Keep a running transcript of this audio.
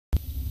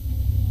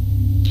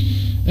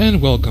And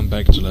welcome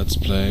back to Let's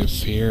Play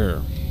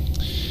Fear.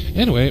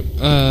 Anyway,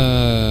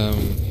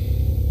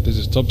 this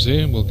is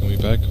Topsy, welcome me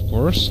back, of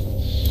course.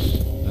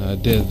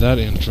 Did that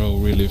intro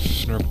really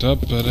fnurked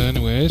up, but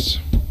anyways.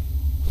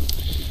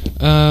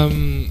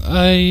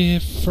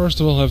 I first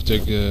of all have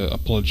to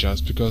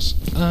apologize because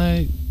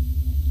I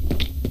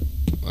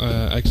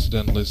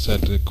accidentally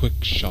said a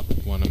quick shot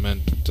when I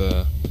meant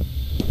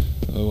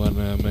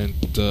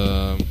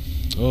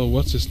oh,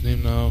 what's his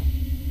name now?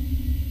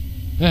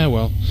 Yeah,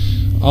 well,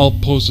 I'll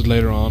post it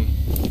later on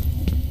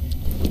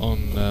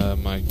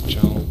my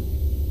channel.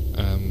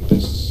 And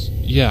this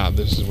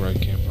is where I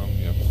came from.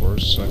 Yeah, of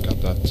course, I got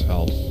that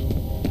health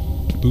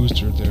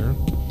booster there.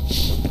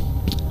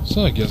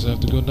 So I guess I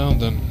have to go down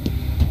then.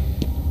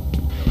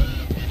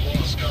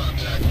 Lost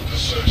contact with the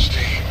search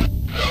team.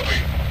 Copy.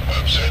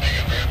 I'm sending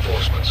in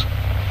reinforcements.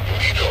 You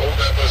need to hold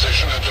that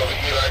position until the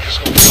evac is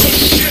complete. Oh,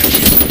 shit!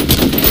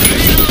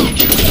 Grenade out!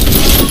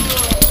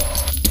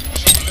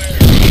 Someone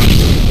there.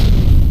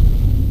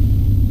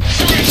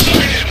 Three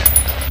sighted!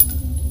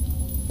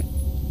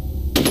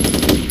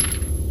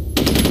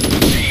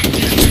 Team,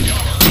 get to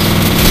cover.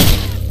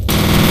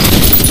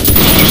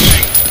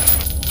 Closing.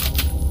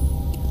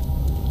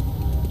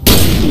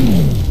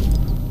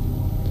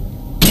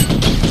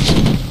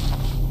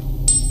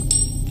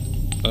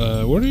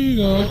 Where do you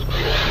go?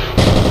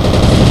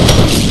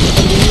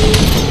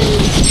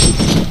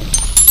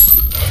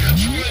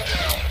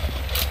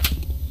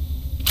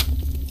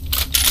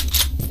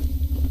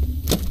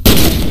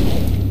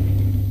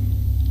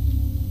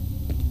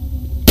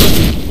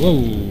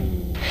 Whoa.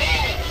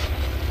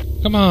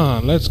 Come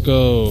on, let's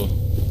go.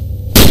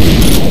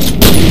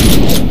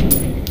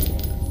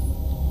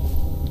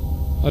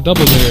 A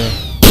double there.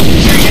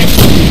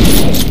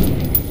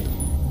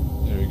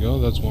 There we go,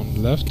 that's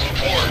one left.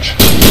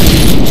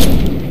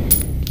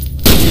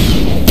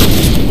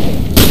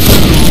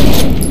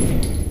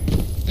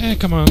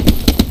 Come on.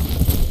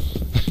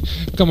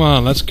 Come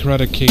on, let's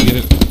karate kick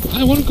it.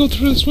 I want to go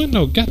through this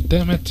window, god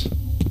damn it.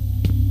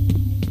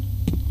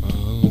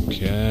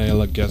 Okay,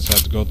 I guess I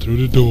have to go through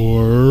the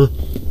door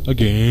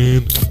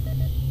again.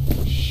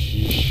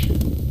 Sheesh.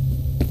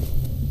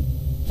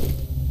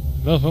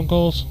 No phone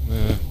calls?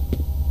 Nah.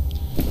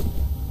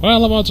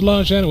 Well, I'm out to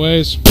lunch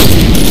anyways.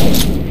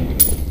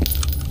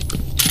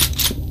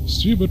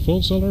 Stupid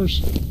phone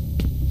sellers.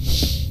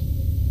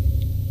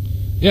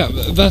 Yeah,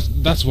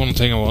 that's one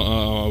thing I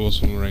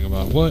was wondering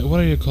about. What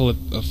do you call it?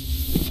 A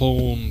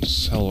phone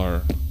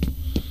seller?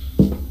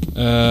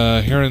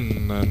 Here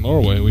in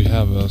Norway we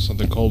have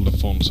something called a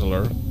phone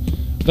seller.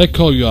 They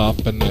call you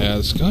up and they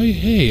ask, "Oh,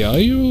 hey,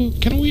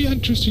 can we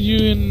interest you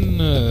in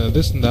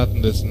this and that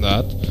and this and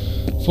that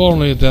for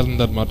only that and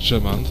that much a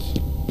month?"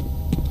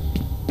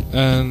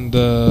 And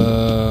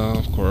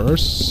of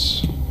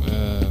course,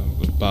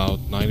 about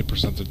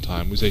 90% of the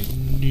time we say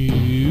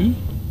no.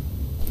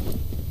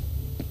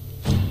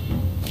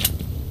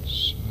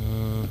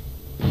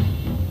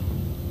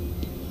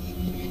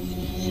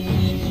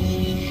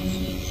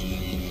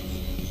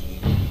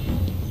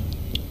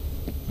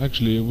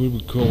 Actually, it would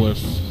be cool if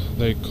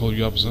they call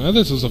you up and say,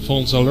 "This is a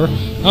phone seller.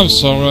 I'm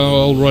sorry, I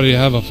already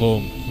have a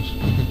phone."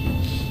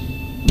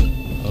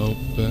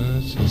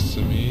 Open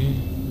sesame.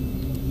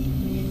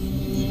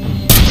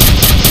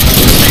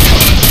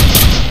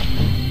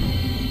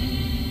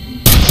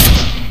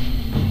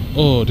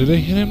 Oh, did I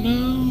hit him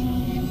now?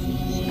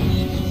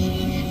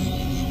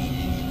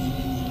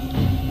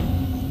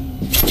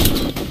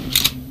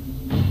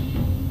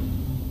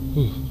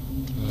 Ooh,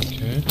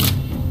 okay.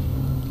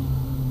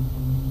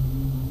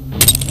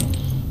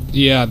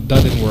 Yeah,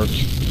 that didn't work.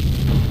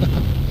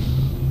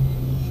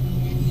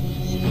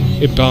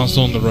 It bounced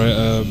on the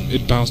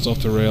it bounced off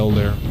the rail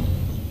there.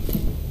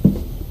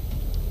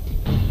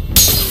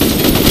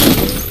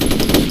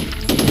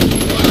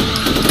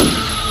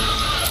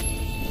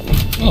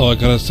 Oh, I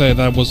gotta say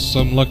that was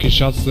some lucky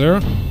shots there.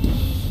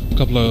 A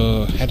couple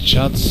of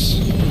headshots.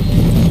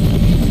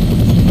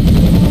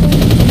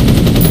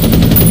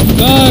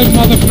 Die,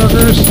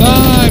 motherfuckers!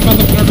 Die,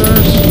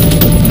 motherfuckers!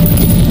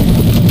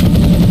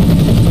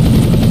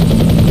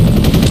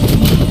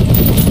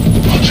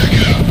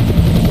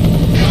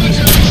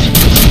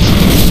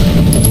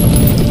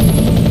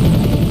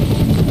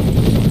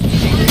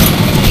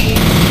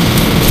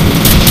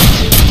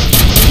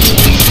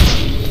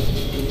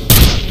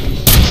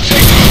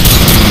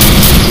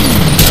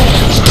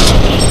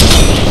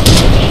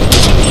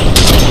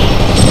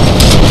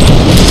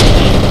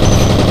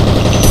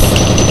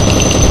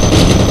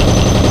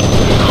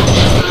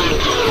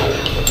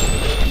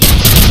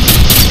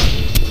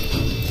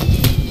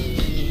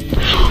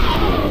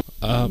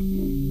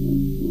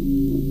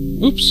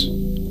 Oops.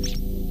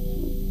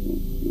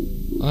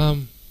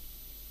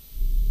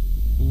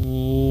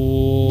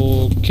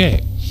 Okay.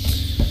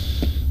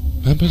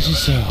 Members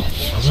yourself.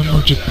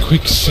 Remember to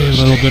quick save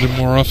a little bit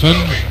more often.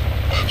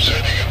 I'm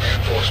sending in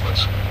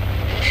reinforcements.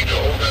 You need to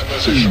hold that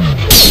position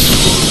until...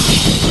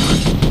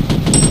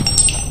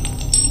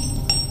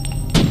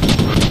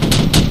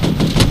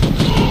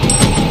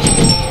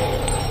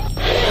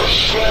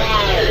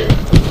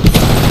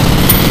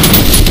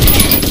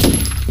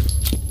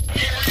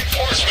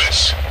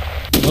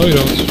 No, you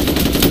don't.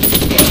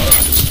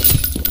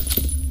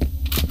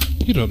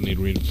 You don't need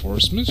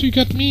reinforcements. You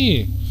got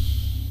me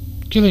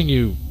killing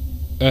you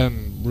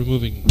and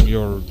removing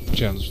your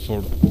chance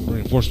for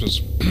reinforcements.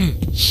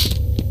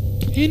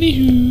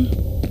 Anywho.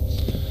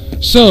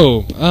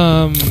 So,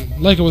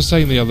 like I was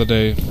saying the other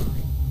day.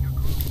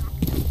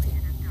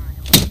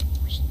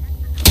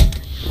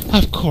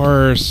 Of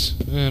course,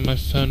 my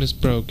phone is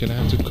broken. I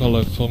have to call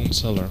a phone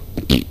seller.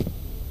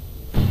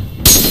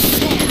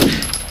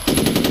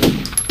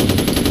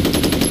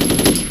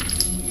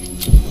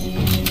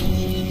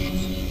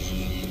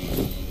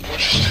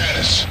 What's your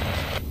status?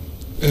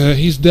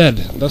 He's dead.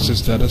 That's his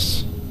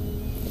status.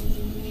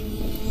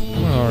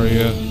 Where are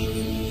you?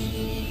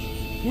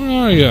 Where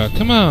are you?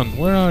 Come on.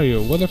 Where are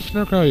you? Where the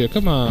fuck are you?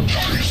 Come on.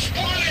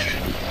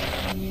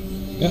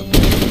 Yep.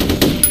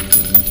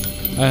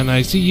 And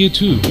I see you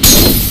too.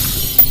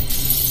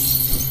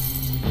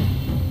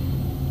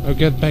 I'll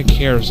get back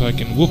here so I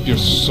can whoop your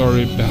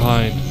sorry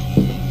behind.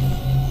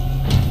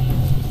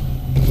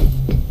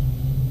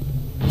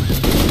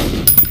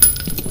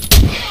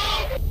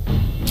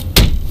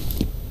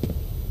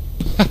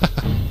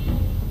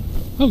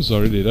 I'm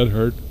sorry, did that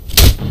hurt?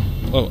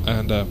 Oh,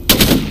 and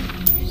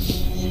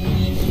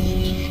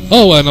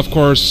oh, and of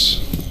course,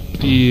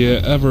 the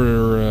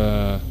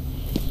ever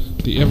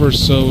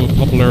so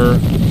popular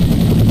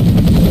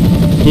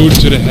boot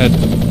to the head.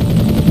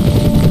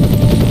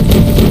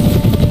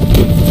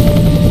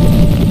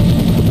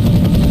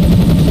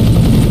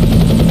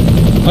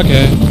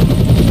 Okay.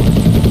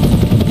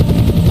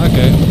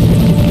 Okay.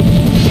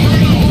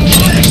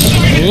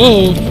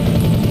 Whoa!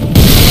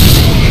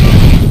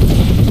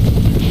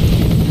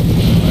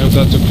 I hope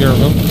that took care of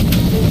him.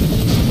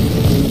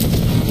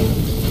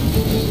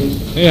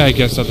 Yeah, I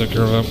guess that took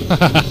care of him.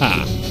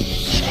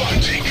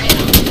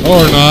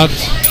 Or not.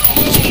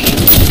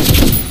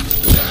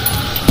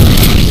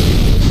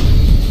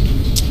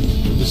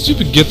 The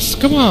stupid gits,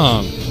 come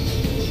on!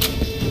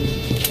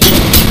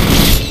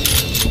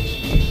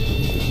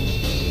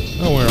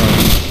 Oh, where are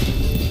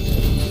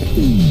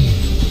you?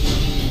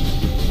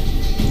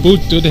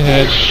 Boot to the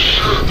head.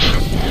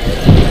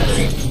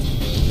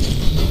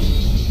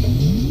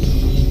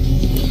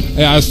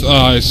 Yeah, I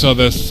saw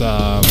this,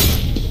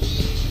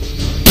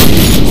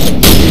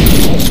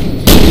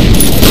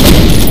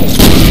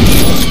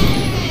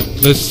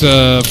 this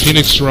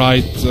Phoenix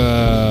Wright,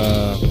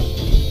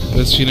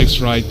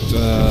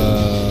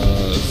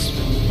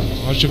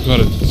 how should you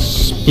call it,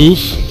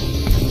 spoof?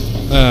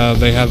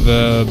 They had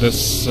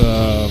this,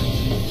 I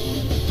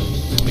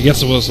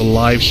guess it was a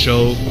live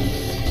show,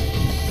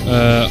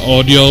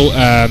 audio,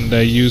 and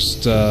they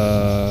used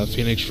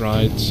Phoenix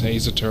Wright,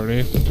 Ace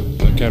Attorney.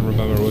 I can't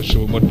remember which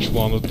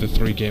one of the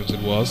 3 games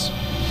it was.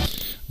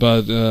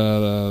 But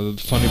the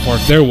funny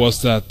part there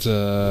was that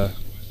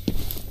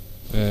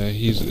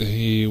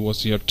he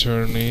was the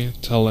attorney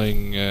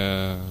telling,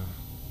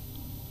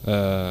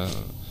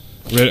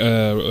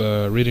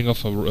 reading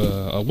off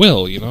a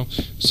will, you know.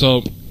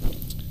 So,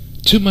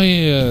 to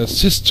my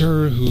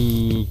sister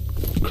who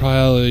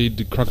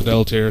cried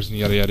crocodile tears and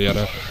yada yada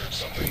yada,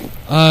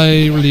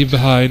 I leave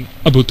behind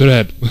a boot to the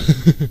head.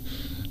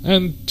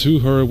 And to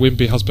her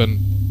wimpy husband,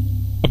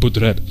 a boot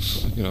to the head.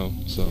 You know,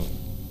 so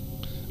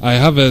I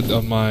have it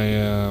on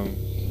my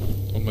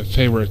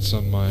favorites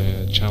on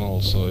my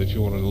channel. So if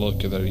you want to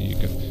look at that, you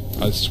can.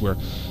 I swear,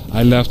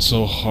 I laughed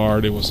so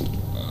hard it was,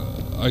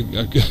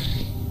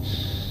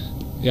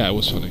 yeah, it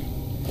was funny.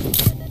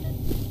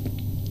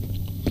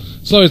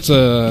 So it's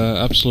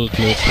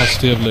absolutely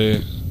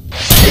positively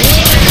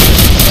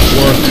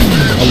worth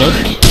a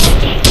look.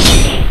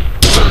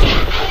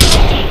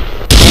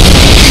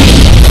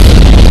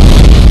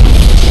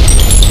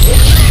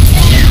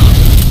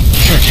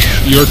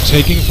 You're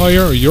taking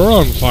fire? You're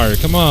on fire.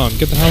 Come on,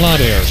 get the hell out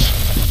of here.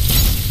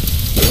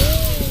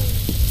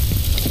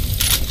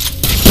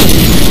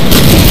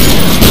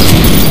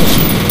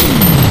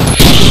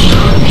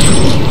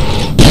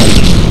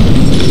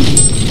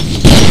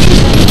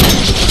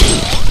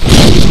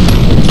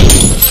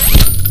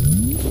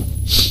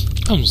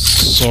 I'm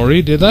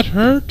sorry, did that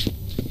hurt?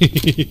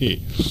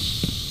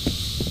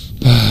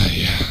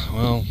 Yeah,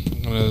 well,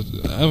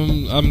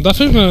 I'm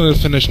definitely gonna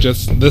finish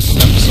this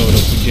episode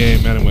of the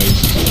game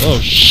anyways. Oh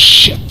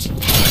shit!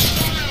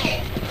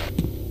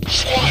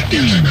 Squad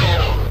near to go.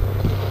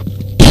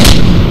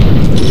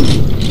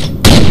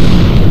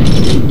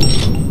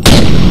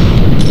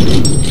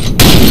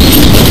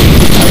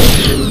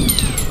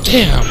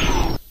 Damn!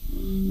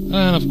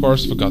 And of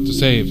course, forgot to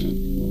save.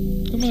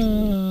 Come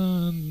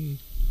on.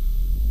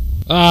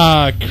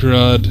 Ah,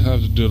 crud. I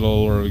have to do it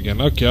all over again.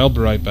 Okay, I'll be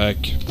right back.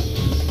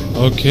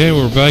 Okay,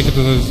 we're back at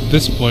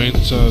this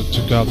point.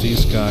 Took out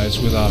these guys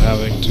without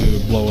having to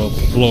blow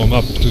them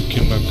up to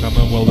kill them.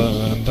 Well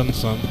done, and then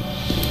some.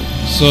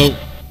 So,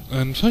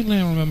 and finally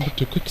I remembered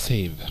to quick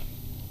save.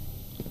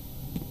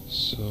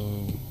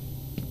 So,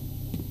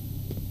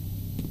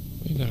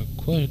 we're gonna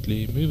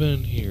quietly move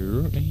in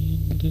here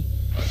and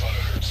I thought I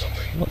heard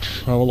something.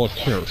 let's have a look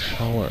here,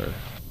 shall we?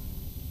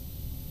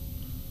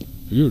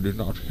 You did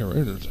not hear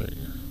anything.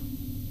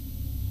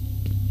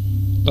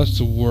 That's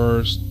the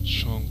worst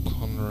Sean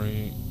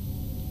Connery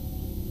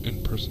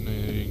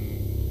impersonation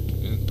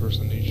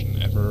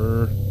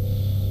ever.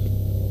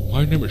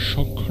 My name is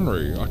Sean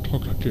Connery. I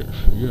talk like this.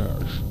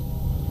 Yes.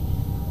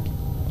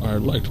 I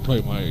like to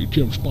play my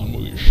James Bond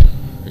movies.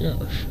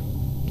 Yes.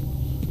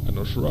 And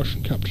there's a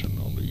Russian captain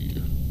on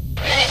the...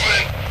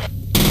 Movement!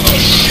 Oh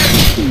shit!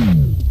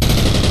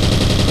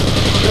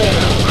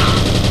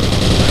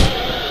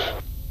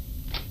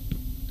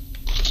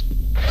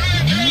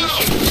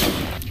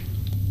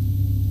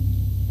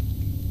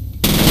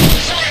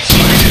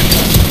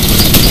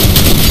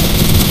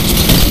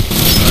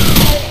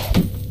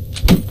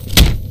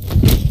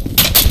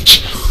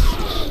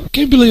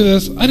 Can't believe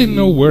this. I didn't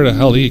know where the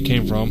hell he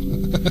came from.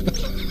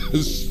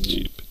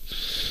 Stupid.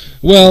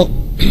 Well,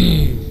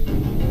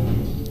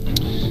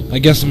 I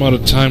guess I'm out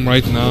of time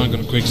right now. I'm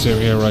gonna quick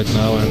save here right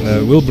now,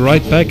 and we'll be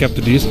right back after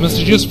these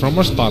messages from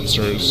our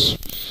sponsors.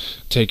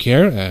 Take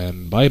care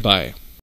and bye bye.